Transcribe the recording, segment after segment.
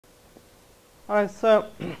Alright, so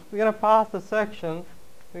we're going to pass the section.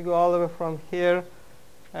 We go all the way from here,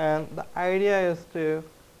 and the idea is to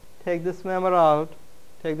take this member out,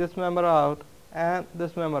 take this member out, and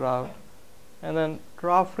this member out, and then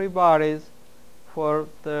draw free bodies for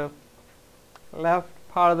the left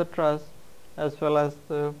part of the truss as well as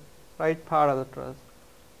the right part of the truss.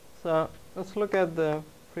 So let's look at the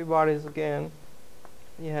free bodies again.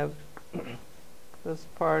 You have this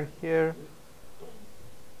part here.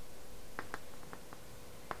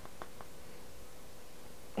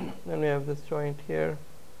 Then we have this joint here.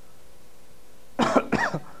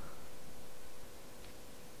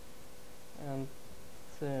 And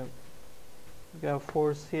so we got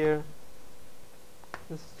force here.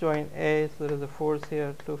 This is joint A, so there is a force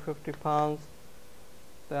here, 250 pounds.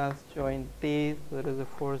 That's joint D, so there is a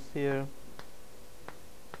force here,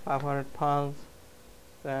 500 pounds.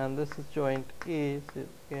 Then this is joint E, so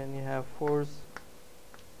again you have force,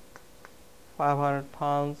 500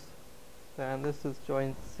 pounds. Then this is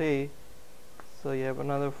joint C, so you have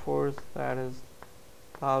another force that is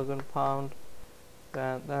 1,000 pounds.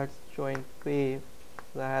 Then that's joint B,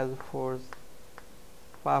 that has a force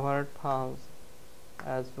 500 pounds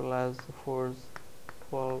as well as the force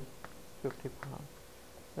 1,250 pounds.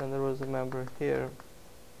 Then there was a member here.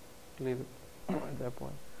 Leave it at that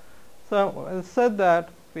point. So I said that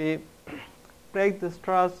we break this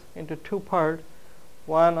truss into two parts,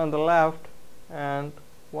 one on the left and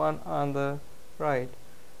one on the right.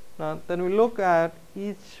 Now then we look at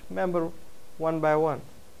each member one by one.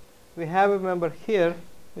 We have a member here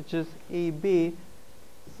which is EB,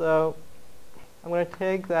 so I'm going to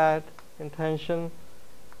take that in tension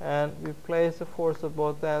and we place the force of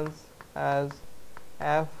both ends as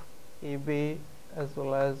FEB as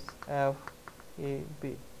well as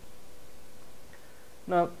FEB.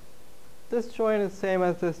 Now this joint is same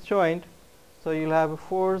as this joint, so you'll have a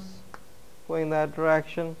force going that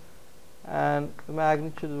direction and the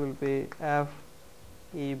magnitude will be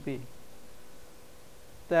FEB.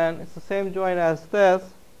 Then it's the same joint as this,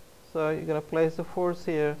 so you're going to place a force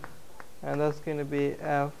here and that's going to be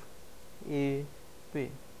FEB.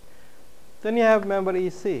 Then you have member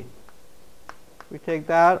EC. We take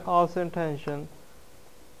that also in tension.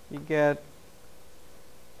 You get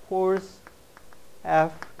force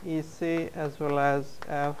FEC as well as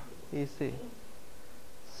FEC.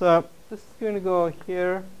 So this is going to go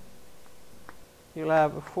here. You'll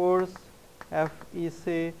have a force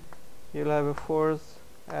FEC. You'll have a force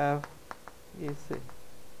FEC.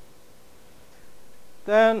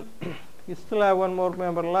 Then you still have one more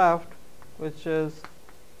member left, which is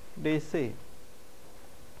DC.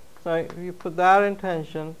 So if you put that in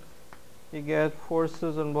tension, you get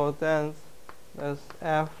forces on both ends. That's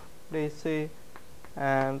FDC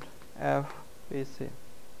and FBC.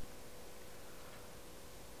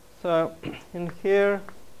 So in here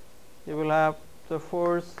you will have the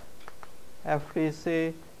force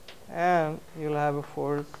FDC and you will have a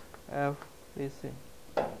force FDC.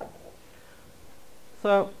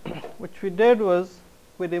 So what we did was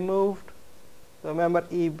we removed the member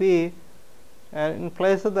EB, and in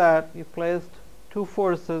place of that you placed two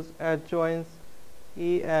forces at joints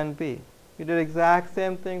E and B. You did exact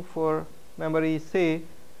same thing for member EC.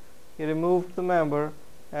 You removed the member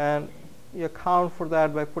and you account for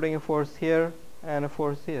that by putting a force here and a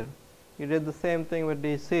force here. You did the same thing with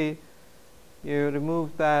DC. You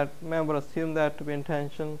removed that member, assume that to be in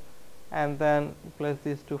tension, and then you place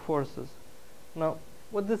these two forces. Now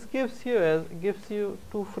what this gives you is, it gives you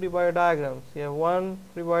two free body diagrams. You have one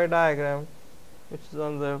free body diagram which is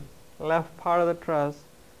on the left part of the truss,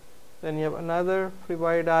 then you have another free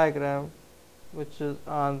body diagram which is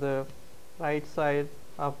on the right side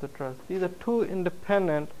of the truss. These are two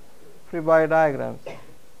independent free body diagrams.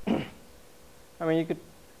 I mean, you could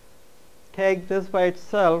take this by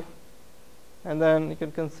itself and then you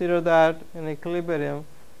can consider that in equilibrium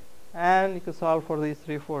and you can solve for these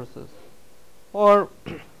three forces. Or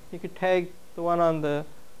you could take the one on the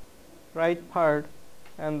right part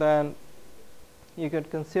and then you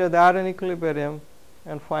could consider that in equilibrium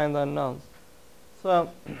and find the unknowns.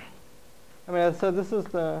 So, I mean, so this is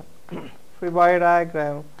the free body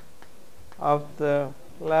diagram of the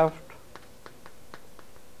left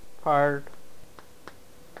part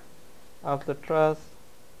of the truss,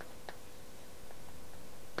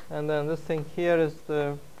 and then this thing here is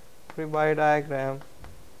the free body diagram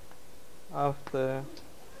of the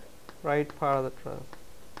right part of the truss.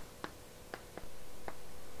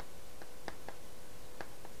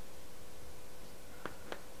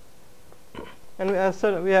 And as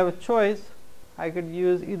said, we have a choice. I could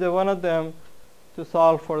use either one of them to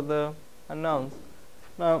solve for the unknowns.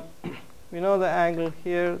 Now, We know the angle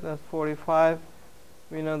here, that's 45.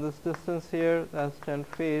 We know this distance here, that's 10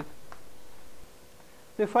 feet.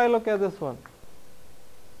 So if I look at this one,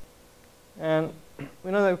 and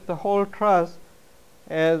we know that if the whole truss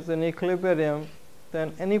is in equilibrium,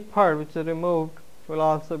 then any part which is removed will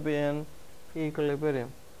also be in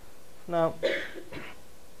equilibrium. Now,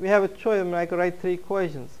 we have a choice. I mean, I could write three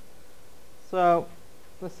equations. So,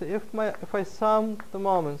 let's see, if I sum the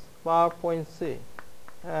moments about point C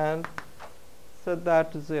and set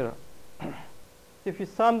that to 0. If you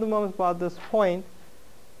sum the moments about this point,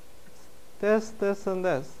 this, and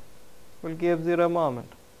this will give 0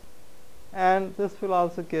 moment. And this will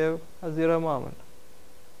also give a 0 moment.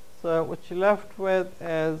 So what you're left with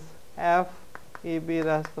is F EB,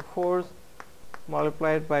 that's the force,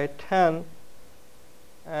 multiplied by 10,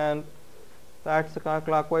 and that's the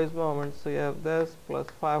counterclockwise moment. So you have this plus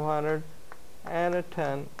 500 and a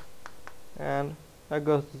 10, and that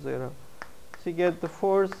goes to 0. So you get the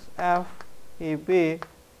force F EB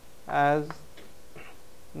as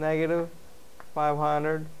negative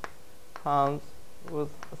 500 pounds, was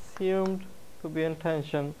assumed to be in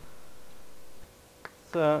tension.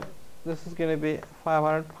 So this is going to be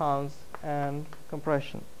 500 pounds and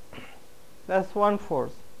compression. That's one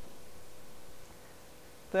force.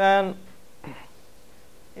 Then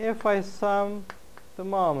if I sum the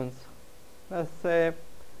moments, let's say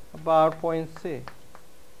about point C,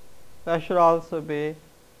 that should also be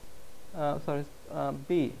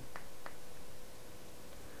B.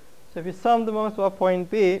 So if you sum the moments about point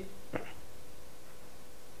B,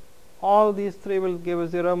 all these three will give a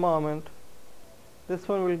 0 moment. This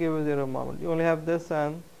one will give a 0 moment. You only have this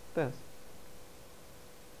and this.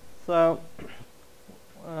 So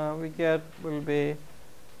we get will be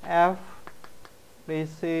F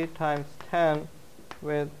BC times 10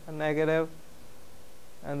 with a negative,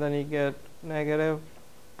 and then you get negative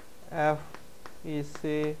F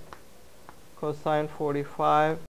EC cosine 45